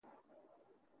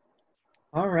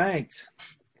All right.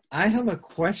 I have a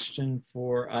question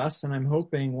for us, and I'm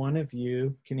hoping one of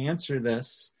you can answer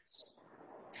this.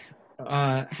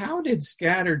 How did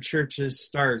scattered churches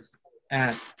start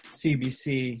at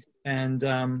CBC, and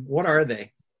what are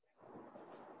they?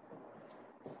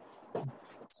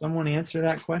 Someone answer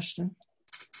that question?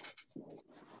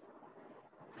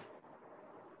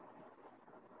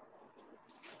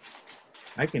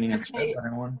 I can answer it, but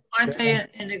I want.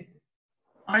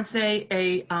 Aren't they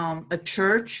a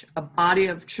church, a body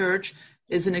of church,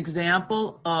 is an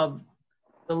example of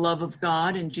the love of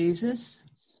God and Jesus?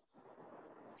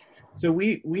 So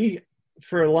we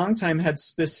for a long time had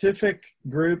specific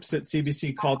groups at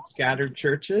CBC called scattered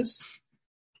churches,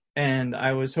 and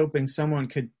I was hoping someone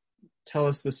could tell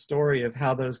us the story of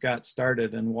how those got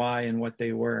started and why and what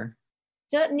they were.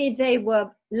 Certainly they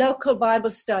were local Bible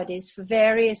studies for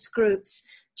various groups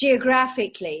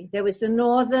geographically. There was the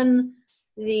Northern,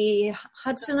 the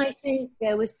Hudson, I think,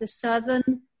 there was the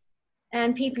Southern,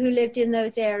 and people who lived in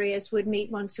those areas would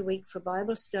meet once a week for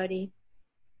Bible study.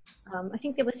 I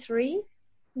think there were 3.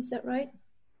 Is that right?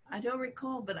 I don't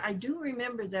recall, but I do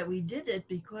remember that we did it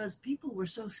because people were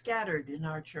so scattered in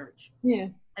our church. Yeah.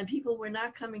 And people were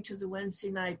not coming to the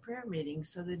Wednesday night prayer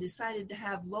meetings, so they decided to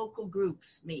have local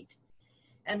groups meet.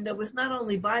 And there was not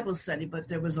only Bible study, but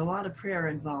there was a lot of prayer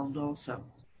involved also.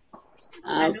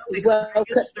 I know because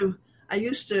I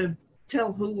used to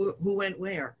tell who went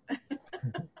where.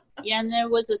 Yeah, and there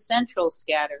was a central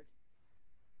scattered.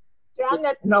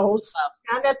 Janet knows.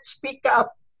 Janet, speak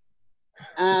up.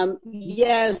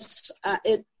 Yes,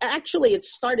 it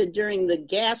started during the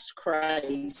gas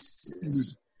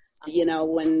crisis.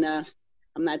 When I'm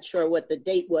not sure what the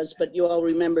date was, but you all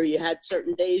remember you had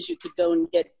certain days you could go and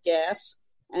get gas.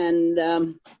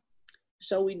 And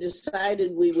so we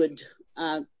decided we would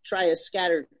try a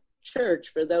scattered church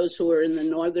for those who were in the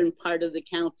northern part of the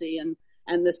county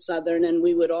and the southern. And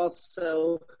we would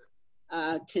also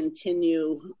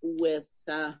continue with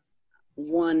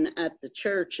one at the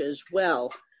church as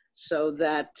well, so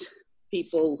that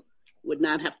people would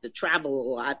not have to travel a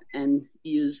lot and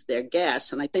use their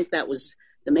gas. And I think that was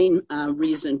the main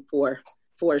reason for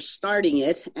starting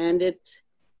it. And it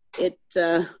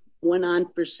went on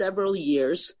for several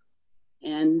years,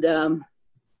 and then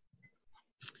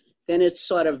it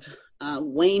sort of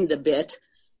waned a bit.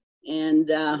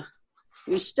 And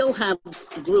we still have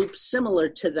groups similar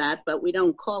to that, but we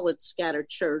don't call it scattered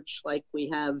church like we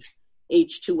have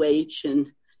H2H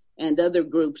and other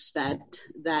groups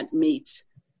that meet.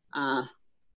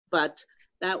 But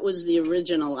that was the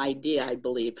original idea, I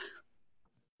believe.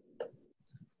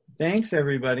 Thanks,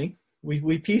 everybody.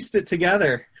 We pieced it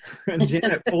together, and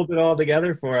Janet pulled it all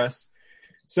together for us.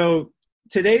 So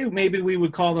today, maybe we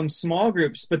would call them small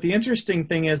groups, but the interesting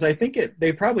thing is I think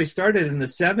they probably started in the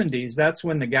 70s. That's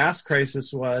when the gas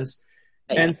crisis was.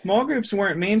 And small groups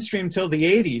weren't mainstream till the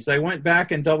 80s. I went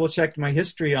back and double-checked my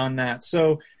history on that.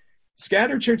 So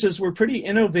scattered churches were pretty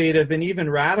innovative and even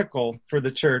radical for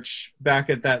the church back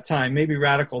at that time. Maybe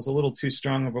radical is a little too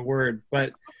strong of a word,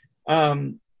 but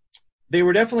they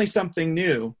were definitely something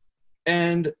new.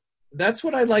 And that's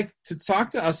what I'd like to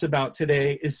talk to us about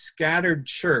today is scattered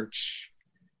church.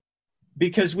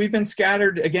 Because we've been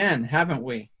scattered again, haven't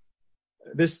we?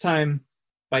 This time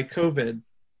by COVID.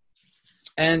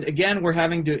 And again, we're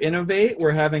having to innovate,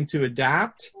 we're having to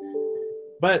adapt.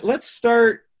 But let's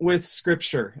start with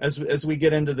Scripture as we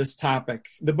get into this topic,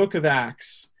 the book of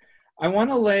Acts. I want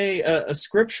to lay a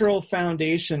scriptural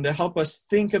foundation to help us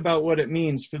think about what it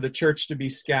means for the church to be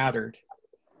scattered.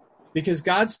 Because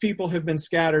God's people have been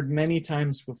scattered many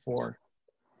times before.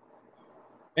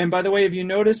 And by the way, have you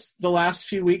noticed the last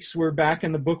few weeks we're back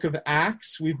in the book of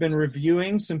Acts? We've been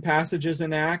reviewing some passages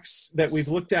in Acts that we've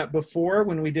looked at before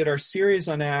when we did our series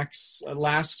on Acts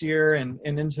last year and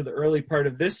into the early part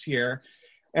of this year.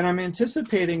 And I'm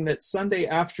anticipating that Sunday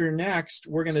after next,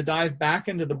 we're going to dive back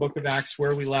into the book of Acts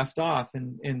where we left off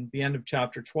in the end of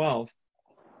chapter 12.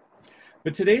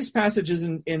 But today's passage is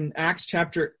in Acts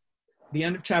the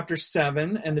end of chapter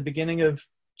 7 and the beginning of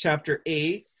chapter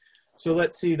 8. So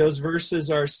let's see, those verses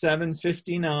are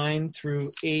 7:59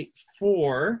 through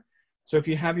 8:4. So if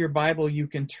you have your Bible, you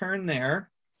can turn there.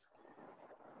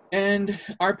 And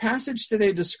our passage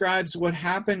today describes what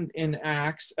happened in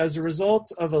Acts as a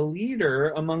result of a leader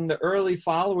among the early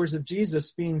followers of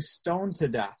Jesus being stoned to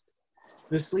death.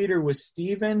 This leader was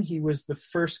Stephen. He was the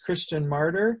first Christian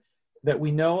martyr that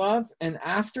we know of. And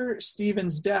after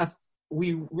Stephen's death,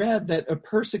 we read that a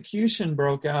persecution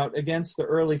broke out against the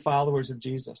early followers of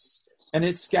Jesus, and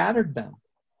it scattered them.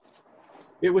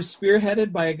 It was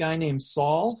spearheaded by a guy named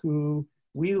Saul, who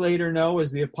we later know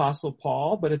as the Apostle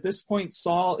Paul, but at this point,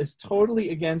 Saul is totally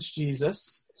against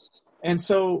Jesus. And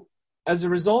so as a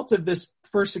result of this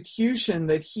persecution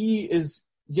that he is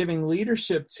giving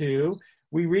leadership to,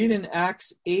 we read in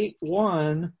Acts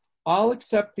 8:1, all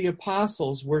except the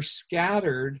apostles were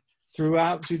scattered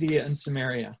throughout Judea and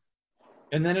Samaria.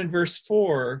 And then in verse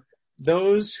 4,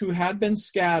 those who had been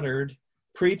scattered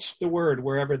preached the word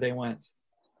wherever they went.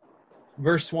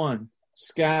 Verse 1,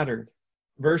 scattered.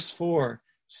 Verse 4,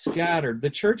 scattered. The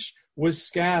church was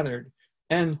scattered.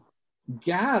 And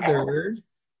gathered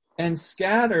and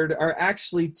scattered are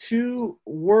actually two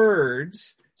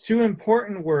words, two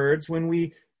important words when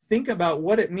we think about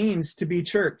what it means to be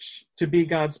church, to be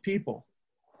God's people.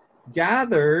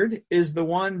 Gathered is the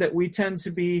one that we tend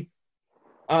to be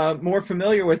more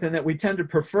familiar with and that we tend to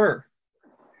prefer.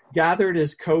 Gathered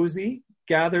is cozy.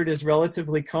 Gathered is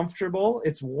relatively comfortable.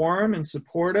 It's warm and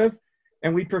supportive,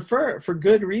 and we prefer it for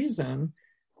good reason.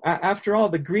 After all,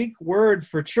 the Greek word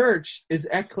for church is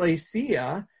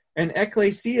ekklesia, and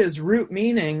ekklesia's root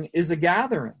meaning is a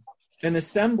gathering, an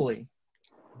assembly.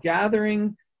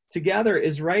 Gathering together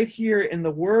is right here in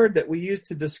the word that we use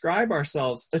to describe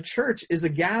ourselves. A church is a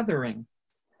gathering,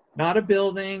 not a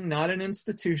building, not an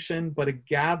institution, but a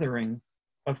gathering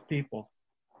of people.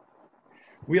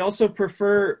 We also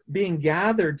prefer being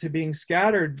gathered to being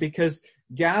scattered because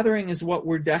gathering is what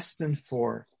we're destined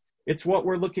for. It's what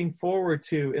we're looking forward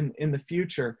to in the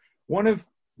future. One of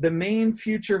the main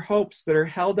future hopes that are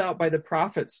held out by the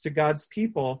prophets to God's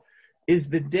people is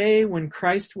the day when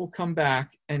Christ will come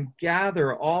back and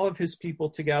gather all of his people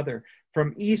together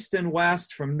from east and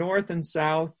west, from north and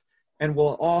south, and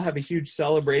we'll all have a huge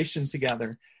celebration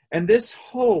together. And this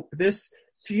hope, this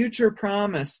future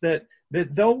promise that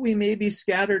though we may be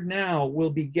scattered now,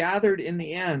 we'll be gathered in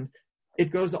the end,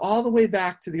 it goes all the way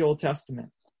back to the Old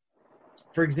Testament.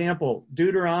 For example,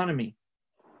 Deuteronomy,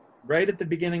 right at the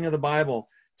beginning of the Bible,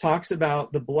 talks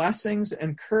about the blessings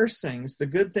and cursings, the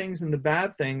good things and the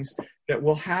bad things that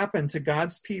will happen to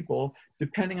God's people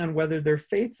depending on whether they're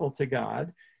faithful to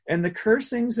God. And the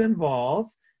cursings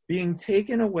involve being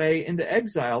taken away into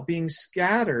exile, being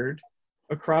scattered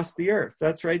across the earth.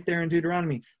 That's right there in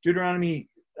Deuteronomy. Deuteronomy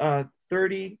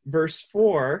 30, verse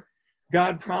 4,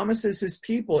 God promises his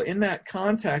people in that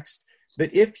context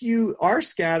that if you are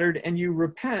scattered and you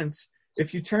repent,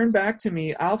 if you turn back to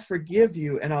me, I'll forgive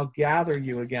you and I'll gather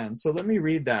you again. So let me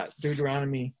read that.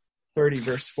 Deuteronomy 30,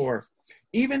 verse 4.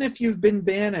 Even if you've been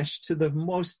banished to the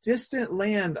most distant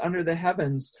land under the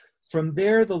heavens, from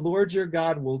there the Lord your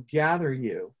God will gather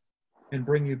you and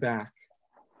bring you back.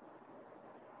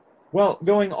 Well,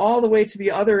 going all the way to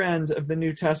the other end of the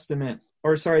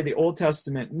the Old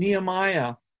Testament,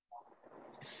 Nehemiah,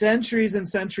 centuries and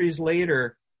centuries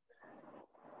later,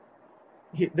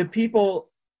 the people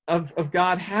of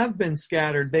God have been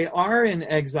scattered. They are in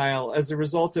exile as a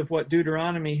result of what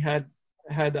Deuteronomy had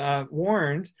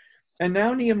warned. And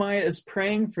now Nehemiah is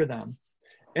praying for them.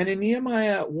 And in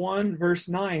Nehemiah 1, verse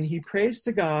 9, he prays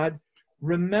to God,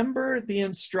 remember the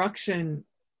instruction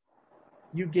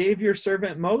you gave your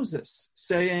servant Moses,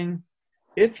 saying,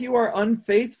 if you are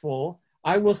unfaithful,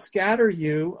 I will scatter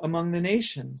you among the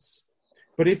nations.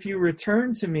 But if you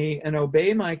return to me and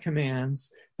obey my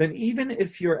commands, then even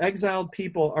if your exiled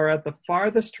people are at the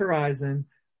farthest horizon,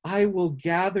 I will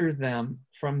gather them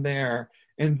from there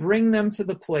and bring them to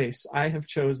the place I have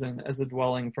chosen as a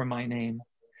dwelling for my name.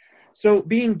 So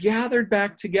being gathered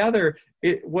back together,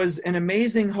 it was an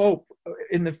amazing hope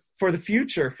for the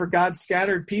future for God's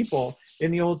scattered people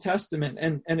in the Old Testament,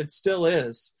 and it still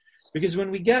is. Because when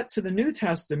we get to the New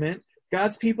Testament,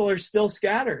 God's people are still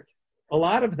scattered. A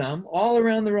lot of them, all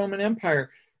around the Roman Empire.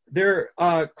 They're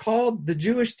called the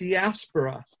Jewish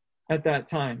diaspora at that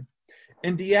time.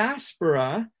 And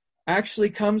diaspora actually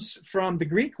comes from the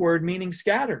Greek word meaning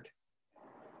scattered.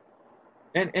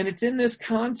 And it's in this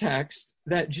context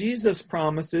that Jesus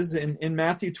promises in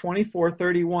Matthew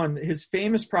 24:31, his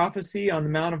famous prophecy on the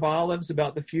Mount of Olives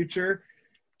about the future.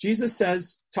 Jesus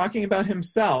says, talking about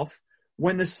himself,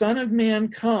 when the Son of Man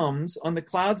comes on the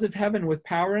clouds of heaven with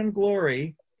power and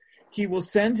glory, he will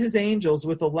send his angels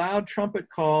with a loud trumpet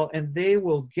call, and they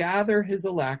will gather his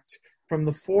elect from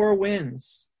the four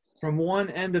winds, from one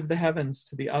end of the heavens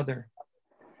to the other.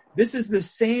 This is the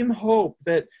same hope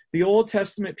that the Old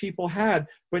Testament people had,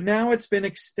 but now it's been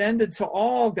extended to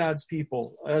all God's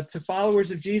people, to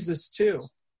followers of Jesus too.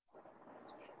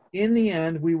 In the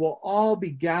end, we will all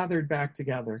be gathered back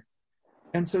together.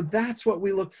 And so that's what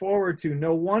we look forward to.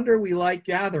 No wonder we like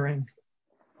gathering.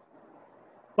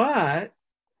 But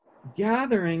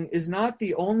gathering is not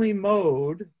the only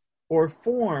mode or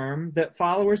form that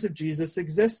followers of Jesus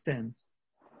exist in.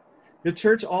 The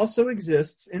church also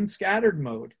exists in scattered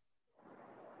mode.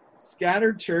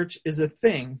 Scattered church is a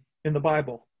thing in the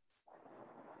Bible.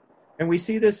 And we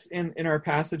see this in our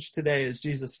passage today as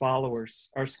Jesus' followers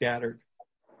are scattered.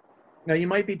 Now, you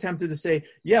might be tempted to say,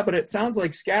 yeah, but it sounds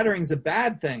like scattering's a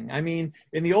bad thing. I mean,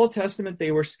 in the Old Testament,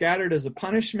 they were scattered as a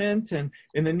punishment. And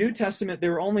in the New Testament, they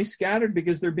were only scattered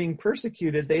because they're being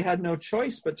persecuted. They had no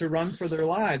choice but to run for their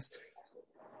lives.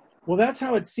 Well, that's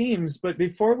how it seems. But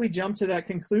before we jump to that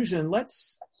conclusion,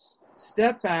 let's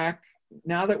step back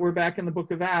now that we're back in the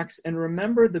book of Acts and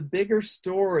remember the bigger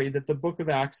story that the book of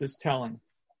Acts is telling.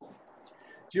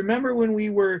 Do you remember when we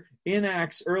were in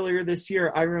Acts earlier this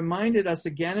year, I reminded us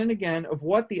again and again of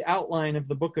what the outline of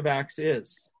the book of Acts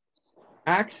is.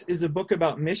 Acts is a book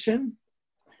about mission.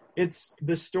 It's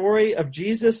the story of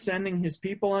Jesus sending his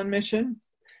people on mission.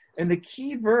 And the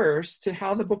key verse to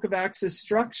how the book of Acts is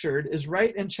structured is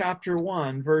right in chapter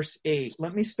 1, verse 8.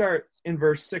 Let me start in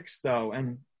verse 6, though,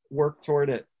 and work toward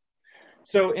it.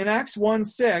 So in Acts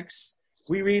 1:6,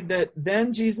 we read that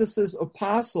then Jesus'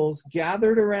 apostles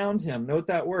gathered around him, note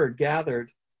that word,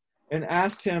 gathered, and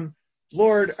asked him,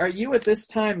 Lord, are you at this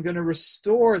time going to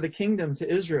restore the kingdom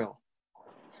to Israel?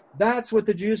 That's what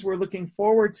the Jews were looking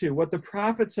forward to, what the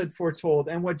prophets had foretold,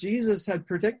 and what Jesus had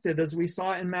predicted, as we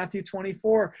saw in Matthew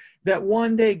 24, that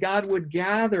one day God would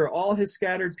gather all his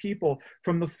scattered people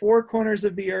from the four corners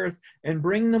of the earth and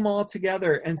bring them all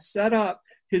together and set up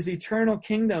his eternal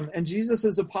kingdom. And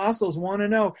Jesus' apostles want to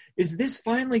know, is this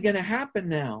finally going to happen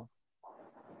now?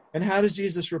 And how does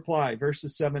Jesus reply?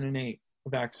 Verses 7 and 8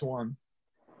 of Acts 1.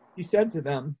 He said to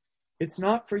them, it's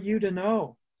not for you to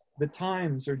know the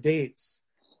times or dates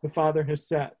the Father has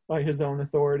set by his own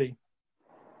authority,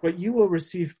 but you will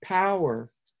receive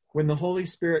power when the Holy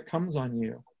Spirit comes on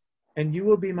you, and you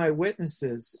will be my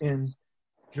witnesses in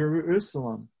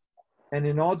Jerusalem and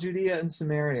in all Judea and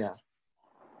Samaria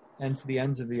and to the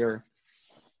ends of the earth.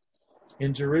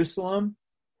 In Jerusalem,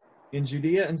 in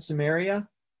Judea and Samaria,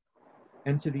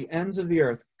 and to the ends of the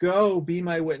earth. Go be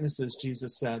my witnesses,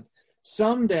 Jesus said.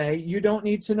 Someday, you don't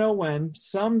need to know when,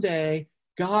 someday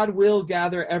God will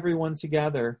gather everyone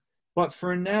together. But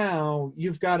for now,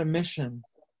 you've got a mission.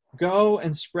 Go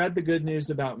and spread the good news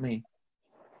about me.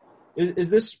 Is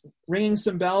this ringing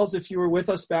some bells if you were with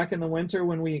us back in the winter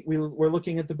when we were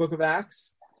looking at the book of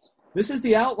Acts? This is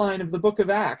the outline of the book of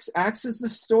Acts. Acts is the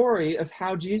story of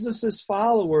how Jesus'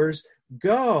 followers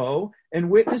go and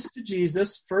witness to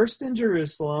Jesus, first in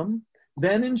Jerusalem,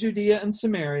 then in Judea and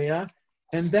Samaria,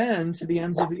 and then to the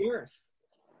ends of the earth.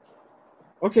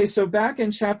 Okay, so back in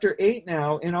chapter 8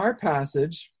 now, in our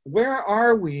passage, where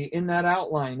are we in that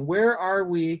outline? Where are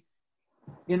we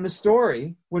in the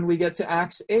story when we get to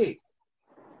Acts 8?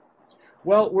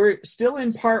 Well, we're still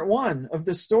in part 1 of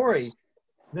the story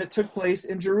that took place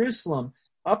in Jerusalem.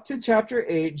 Up to chapter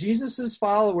 8, Jesus'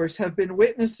 followers have been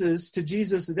witnesses to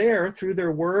Jesus there through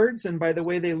their words and by the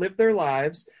way they live their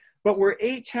lives, but we're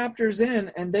 8 chapters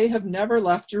in and they have never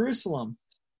left Jerusalem.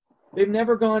 They've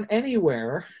never gone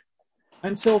anywhere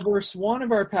until verse 1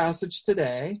 of our passage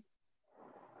today,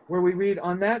 where we read,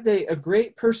 on that day, a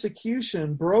great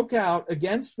persecution broke out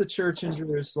against the church in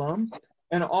Jerusalem,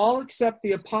 and all except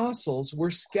the apostles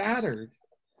were scattered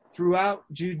throughout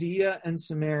Judea and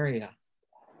Samaria.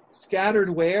 Scattered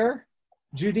where?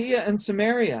 Judea and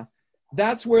Samaria.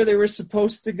 That's where they were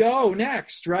supposed to go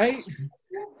next, right?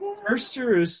 First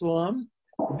Jerusalem,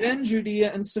 then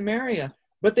Judea and Samaria.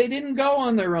 But they didn't go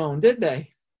on their own, did they?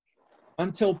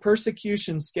 Until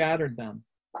persecution scattered them.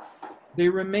 They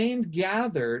remained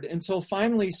gathered until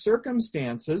finally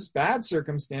circumstances, bad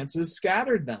circumstances,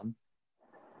 scattered them.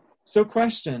 So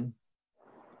question,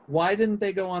 why didn't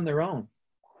they go on their own?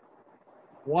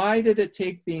 Why did it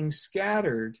take being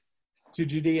scattered to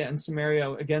Judea and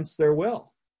Samaria against their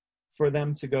will for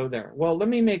them to go there? Well, let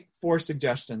me make 4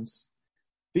 suggestions.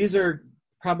 These are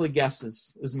probably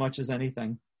guesses as much as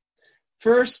anything.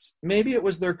 First, maybe it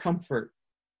was their comfort.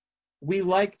 We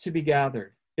like to be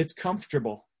gathered. It's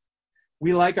comfortable.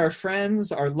 We like our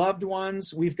friends, our loved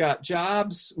ones. We've got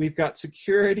jobs. We've got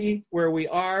security where we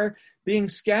are. Being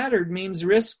scattered means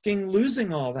risking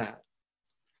losing all that.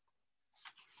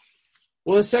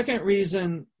 Well, the second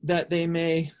reason that they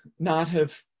may not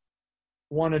have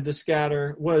wanted to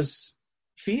scatter was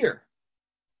fear.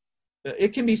 It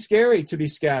can be scary to be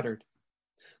scattered.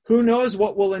 Who knows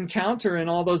what we'll encounter in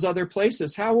all those other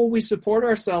places? How will we support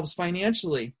ourselves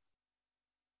financially?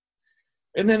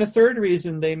 And then a third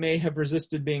reason they may have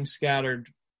resisted being scattered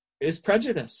is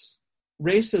prejudice,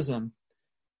 racism.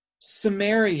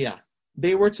 Samaria.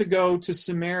 They were to go to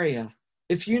Samaria.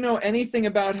 If you know anything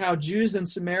about how Jews and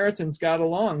Samaritans got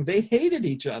along, they hated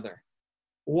each other.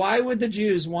 Why would the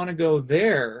Jews want to go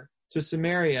there to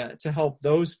Samaria to help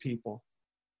those people.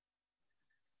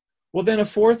 Well, then a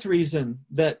fourth reason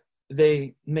that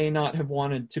they may not have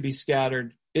wanted to be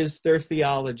scattered is their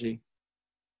theology.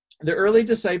 The early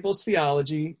disciples'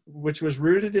 theology, which was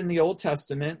rooted in the Old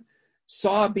Testament,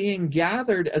 saw being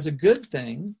gathered as a good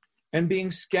thing and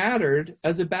being scattered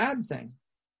as a bad thing.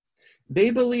 They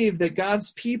believed that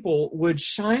God's people would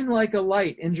shine like a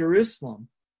light in Jerusalem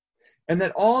and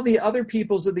that all the other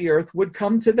peoples of the earth would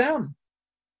come to them.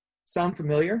 Sound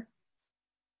familiar?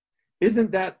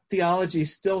 Isn't that theology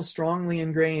still strongly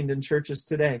ingrained in churches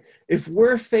today? If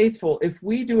we're faithful, if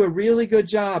we do a really good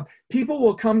job, people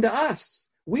will come to us.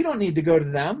 We don't need to go to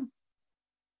them.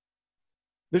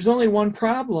 There's only one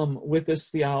problem with this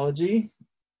theology,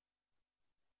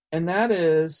 and that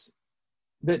is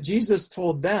that Jesus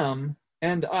told them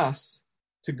and us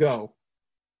to go.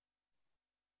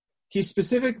 He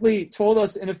specifically told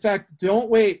us, in effect, don't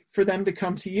wait for them to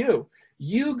come to you.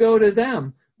 You go to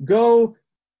them. Go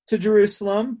to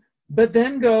Jerusalem, but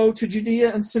then go to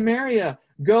Judea and Samaria.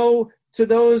 Go to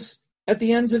those at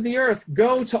the ends of the earth.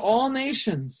 Go to all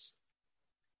nations.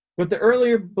 But the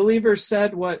earlier believers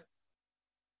said what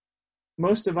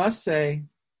most of us say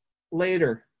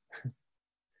later.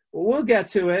 We'll get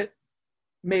to it,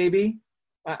 maybe.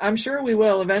 I'm sure we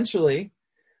will eventually.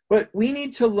 But we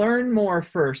need to learn more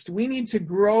first. We need to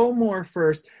grow more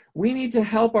first. We need to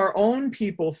help our own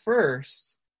people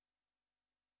first,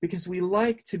 because we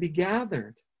like to be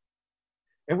gathered.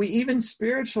 And we even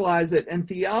spiritualize it and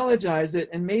theologize it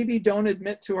and maybe don't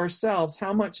admit to ourselves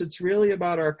how much it's really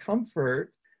about our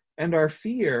comfort and our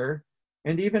fear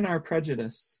and even our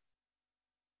prejudice.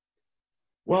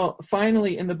 Well,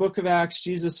 finally, in the book of Acts,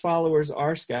 Jesus' followers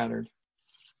are scattered.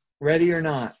 Ready or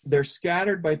not, they're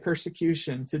scattered by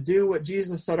persecution to do what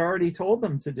Jesus had already told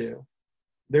them to do.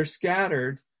 They're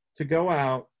scattered to go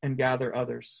out and gather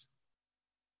others.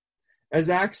 As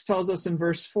Acts tells us in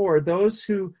verse 4, those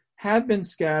who had been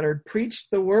scattered preached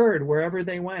the word wherever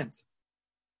they went.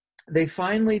 They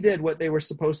finally did what they were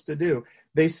supposed to do.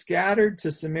 They scattered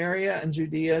to Samaria and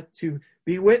Judea to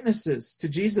be witnesses to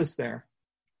Jesus there.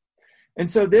 And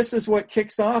so this is what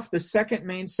kicks off the second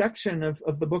main section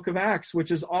of the book of Acts, which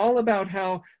is all about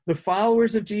how the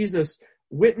followers of Jesus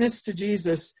witness to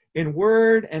Jesus in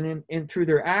word and in through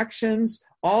their actions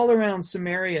all around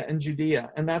Samaria and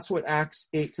Judea. And that's what Acts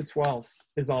 8 to 12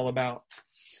 is all about.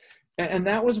 And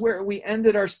that was where we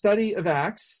ended our study of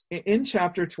Acts in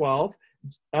chapter 12,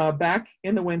 back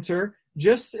in the winter,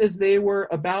 just as they were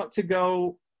about to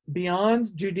go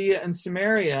beyond Judea and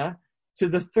Samaria to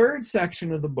the third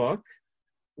section of the book,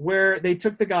 where they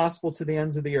took the gospel to the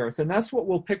ends of the earth. And that's what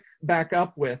we'll pick back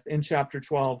up with in chapter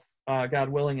 12, God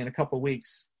willing, in a couple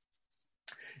weeks.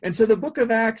 And so the book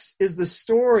of Acts is the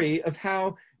story of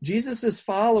how Jesus'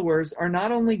 followers are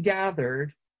not only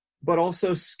gathered, but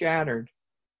also scattered.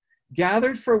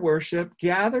 Gathered for worship,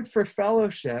 gathered for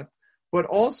fellowship, but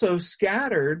also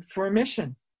scattered for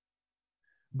mission.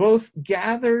 Both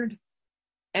gathered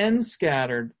and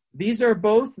scattered. These are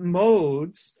both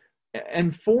modes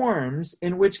and forms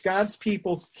in which God's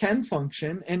people can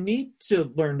function and need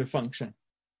to learn to function.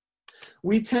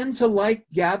 We tend to like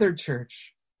gathered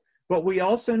church, but we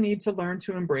also need to learn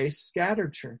to embrace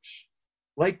scattered church,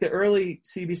 like the early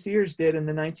CBCers did in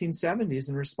the 1970s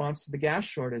in response to the gas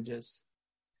shortages,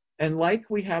 and like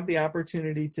we have the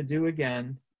opportunity to do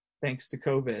again thanks to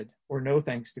COVID, or no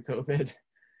thanks to COVID.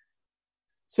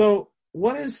 So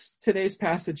what does today's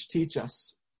passage teach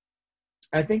us?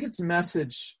 I think its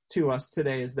message to us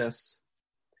today is this: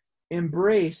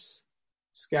 embrace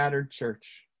scattered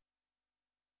church.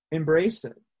 Embrace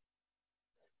it.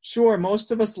 Sure,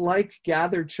 most of us like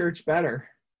gathered church better,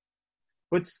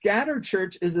 but scattered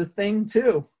church is a thing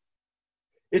too.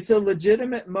 It's a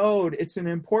legitimate mode. It's an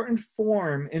important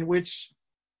form in which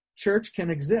church can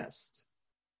exist.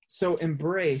 So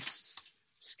embrace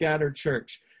scattered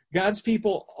church. God's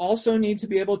people also need to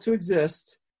be able to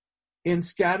exist in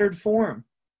scattered form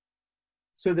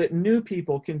so that new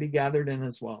people can be gathered in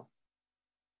as well.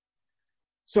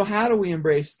 So how do we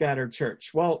embrace scattered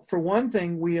church? Well, for one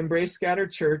thing, we embrace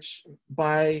scattered church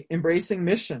by embracing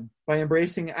mission, by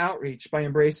embracing outreach, by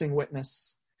embracing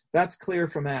witness. That's clear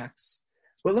from Acts.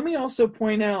 But let me also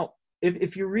point out,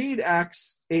 if you read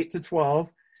Acts 8 to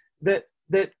 12, that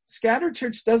scattered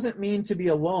church doesn't mean to be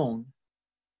alone.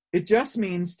 It just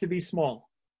means to be small.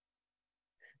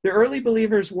 The early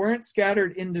believers weren't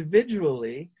scattered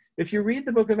individually. If you read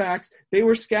the book of Acts, they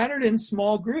were scattered in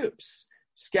small groups.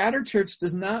 Scattered church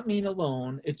does not mean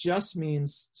alone. It just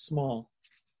means small.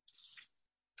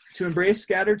 To embrace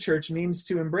scattered church means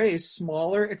to embrace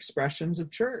smaller expressions of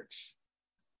church.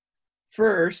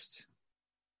 First,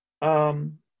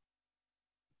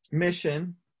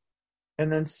 mission,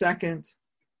 and then second,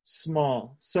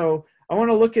 small. So I want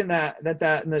to look in that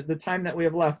in the time that we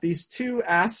have left, these two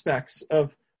aspects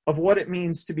of what it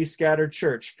means to be scattered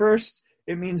church. First,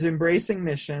 it means embracing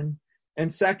mission,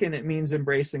 and second, it means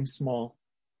embracing small.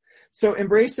 So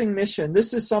embracing mission,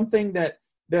 this is something that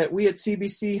we at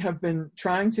CBC have been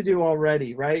trying to do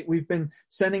already, right? We've been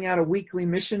sending out a weekly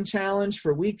mission challenge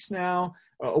for weeks now,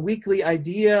 a weekly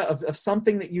idea of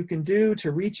something that you can do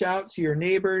to reach out to your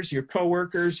neighbors, your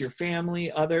coworkers, your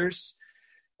family, others.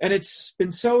 And it's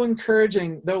been so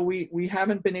encouraging, though we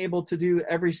haven't been able to do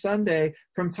every Sunday.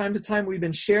 From time to time, we've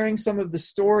been sharing some of the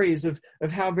stories of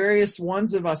how various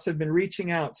ones of us have been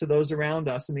reaching out to those around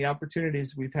us and the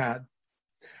opportunities we've had.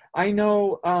 I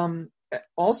know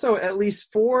also at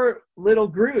least 4 little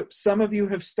groups some of you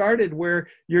have started where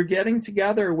you're getting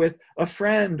together with a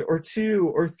friend or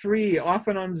 2 or 3,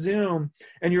 often on Zoom,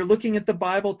 and you're looking at the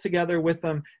Bible together with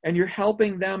them, and you're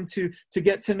helping them to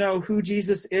get to know who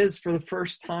Jesus is for the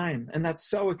first time. And that's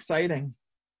so exciting.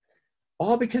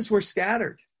 All because we're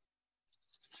scattered.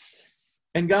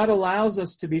 And God allows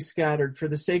us to be scattered for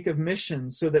the sake of mission,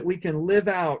 so that we can live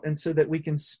out and so that we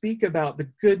can speak about the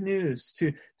good news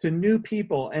to new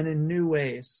people and in new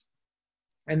ways.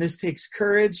 And this takes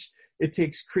courage, it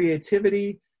takes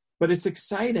creativity, but it's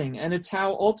exciting. And it's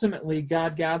how ultimately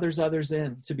God gathers others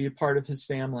in to be a part of his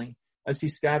family as he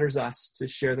scatters us to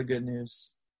share the good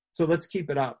news. So let's keep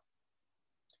it up.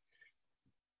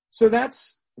 So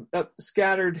that's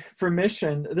scattered for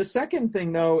mission. The second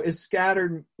thing, though, is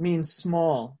scattered means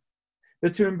small.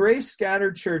 That to embrace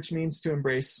scattered church means to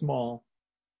embrace small.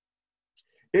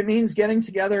 It means getting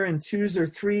together in 2s or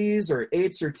 3s or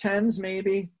 8s or 10s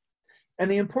maybe.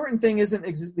 And the important thing isn't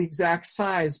the exact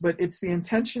size, but it's the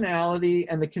intentionality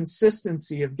and the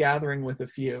consistency of gathering with a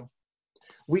few.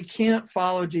 We can't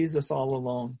follow Jesus all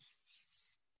alone.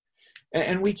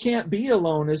 And we can't be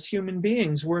alone as human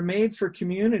beings. We're made for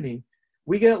community.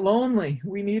 We get lonely.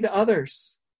 We need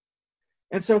others.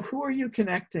 And so who are you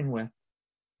connecting with?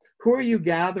 Who are you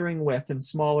gathering with in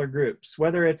smaller groups?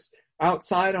 Whether it's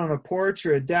outside on a porch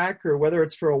or a deck, or whether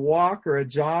it's for a walk or a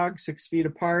jog 6 feet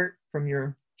apart from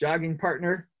your jogging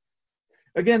partner.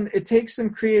 Again, it takes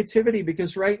some creativity,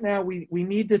 because right now we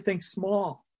need to think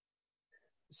small.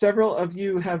 Several of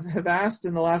you have asked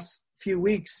in the last few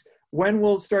weeks, when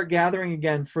we'll start gathering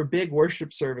again for big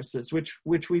worship services,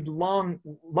 which we'd long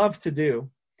love to do.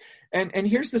 And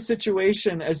here's the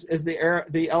situation as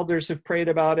the elders have prayed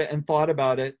about it and thought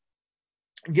about it.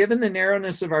 Given the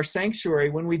narrowness of our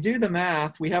sanctuary, when we do the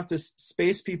math, we have to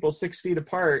space people 6 feet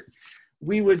apart.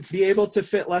 We would be able to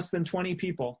fit less than 20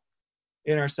 people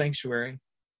in our sanctuary.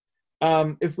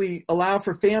 If we allow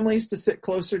for families to sit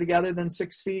closer together than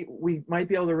 6 feet, we might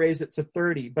be able to raise it to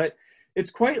 30. But it's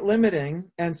quite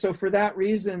limiting, and so for that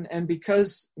reason, and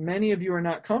because many of you are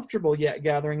not comfortable yet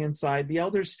gathering inside, the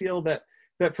elders feel that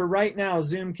for right now,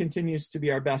 Zoom continues to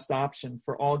be our best option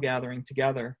for all gathering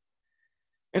together.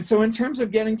 And so in terms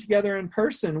of getting together in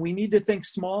person, we need to think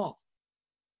small.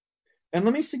 And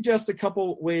let me suggest a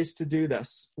couple ways to do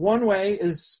this. One way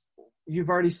is, you've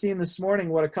already seen this morning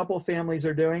what a couple families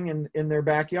are doing in their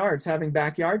backyards, having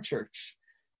backyard church.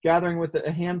 Gathering with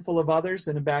a handful of others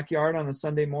in a backyard on a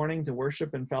Sunday morning to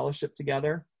worship and fellowship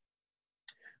together.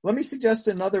 Let me suggest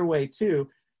another way too.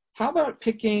 How about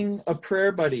picking a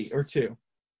prayer buddy or two?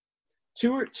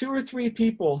 Two or three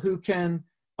people who can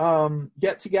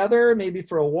get together, maybe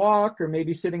for a walk, or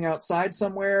maybe sitting outside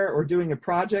somewhere, or doing a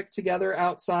project together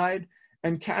outside,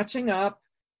 and catching up,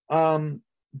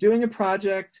 doing a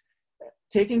project,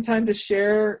 taking time to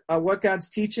share what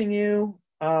God's teaching you,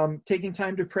 taking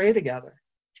time to pray together.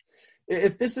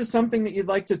 If this is something that you'd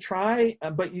like to try,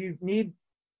 but you need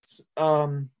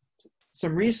some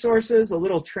resources, a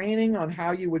little training on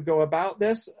how you would go about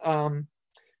this,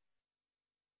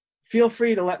 feel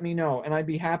free to let me know, and I'd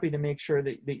be happy to make sure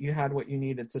that you had what you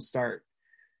needed to start.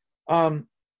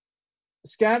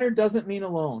 Scattered doesn't mean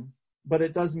alone, but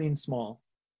it does mean small.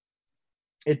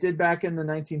 It did back in the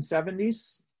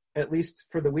 1970s, at least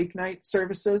for the weeknight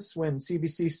services when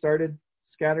CBC started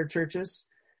scattered churches.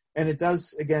 And it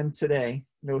does again today,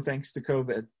 no thanks to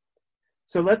COVID.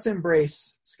 So let's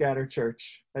embrace scattered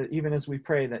church, even as we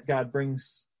pray that God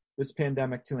brings this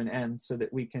pandemic to an end so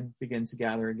that we can begin to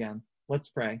gather again. Let's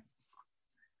pray.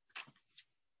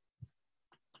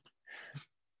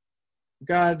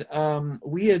 God,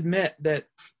 we admit that,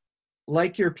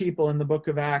 like your people in the book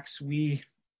of Acts, we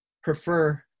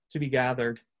prefer to be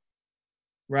gathered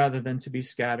rather than to be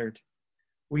scattered.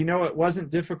 We know it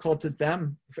wasn't difficult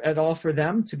at all for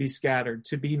them to be scattered,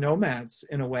 to be nomads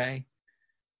in a way.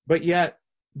 But yet,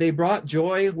 they brought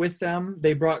joy with them.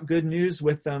 They brought good news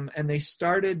with them, and they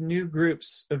started new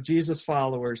groups of Jesus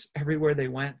followers everywhere they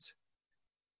went.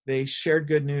 They shared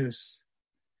good news.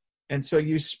 And so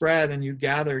you spread and you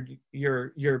gathered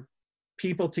your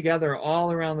people together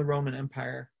all around the Roman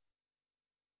Empire.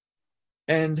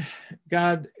 And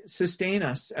God, sustain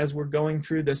us as we're going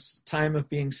through this time of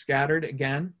being scattered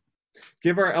again.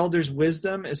 Give our elders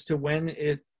wisdom as to when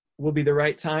it will be the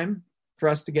right time for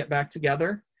us to get back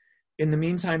together. In the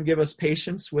meantime, give us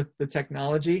patience with the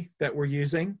technology that we're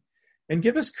using, and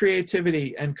give us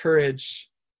creativity and courage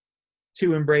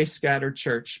to embrace scattered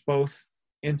church, both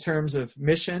in terms of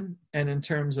mission and in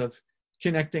terms of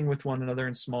connecting with one another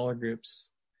in smaller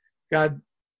groups. God,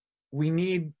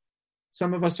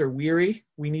 some of us are weary.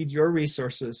 We need your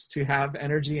resources to have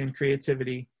energy and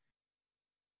creativity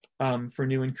for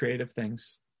new and creative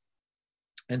things.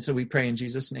 And so we pray in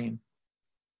Jesus' name.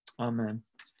 Amen.